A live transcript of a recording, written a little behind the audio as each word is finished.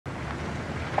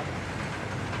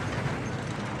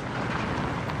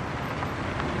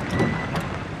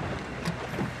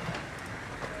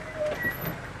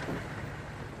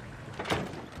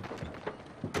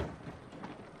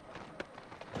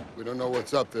don't know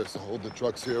what's up there, so hold the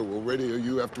trucks here. We'll radio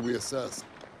you after we assess.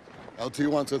 LT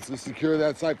wants us to secure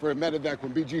that site for a medevac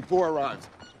when BG-4 arrives.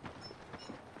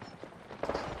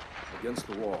 Against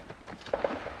the wall. Come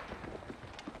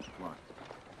on.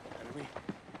 Enemy?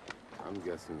 I'm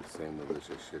guessing the same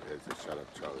militia shitheads that shot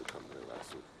up Charlie Company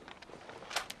last week.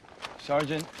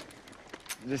 Sergeant,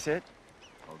 is this it?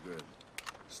 All good.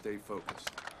 Stay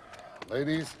focused.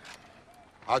 Ladies,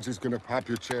 Haji's gonna pop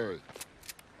your cherry.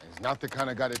 And he's not the kind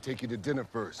of guy to take you to dinner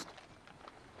first.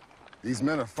 These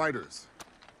men are fighters.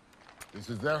 This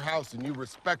is their house, and you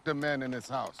respect the men in this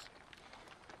house.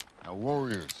 Now,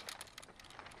 warriors,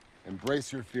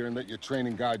 embrace your fear and let your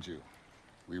training guide you.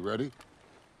 We ready?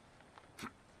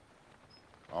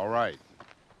 All right.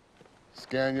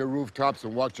 Scan your rooftops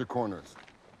and watch your corners.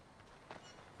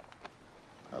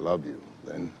 I love you,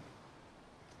 Lynn.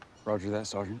 Roger that,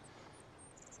 Sergeant.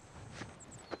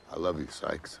 I love you,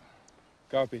 Sykes.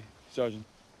 Copy, Sergeant.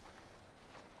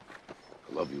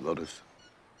 I love you, Lotus.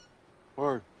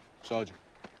 Word, Sergeant.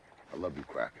 I love you,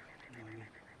 Crack.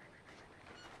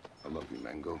 I love you,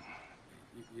 Mango.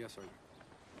 Yes, Sergeant.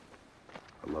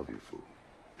 I love you, Fool.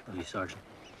 Love you, Sergeant.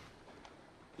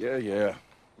 Yeah.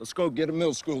 Let's go get a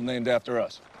middle school named after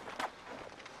us.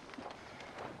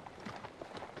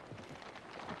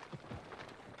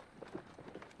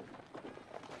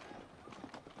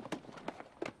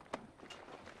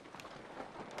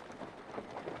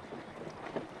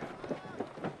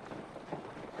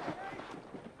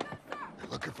 They're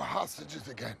looking for hostages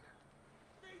again.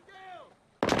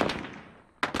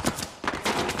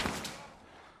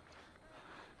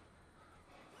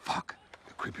 Fuck.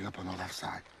 They're creeping up on the left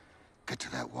side. Get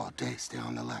to that wall, Day. Stay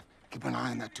on the left. Keep an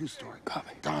eye on that two-story. Copy.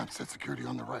 Don, set security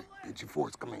on the right. BG-4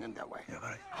 is coming in that way. Yeah,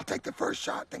 buddy. I'll take the first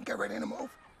shot, then get ready to move.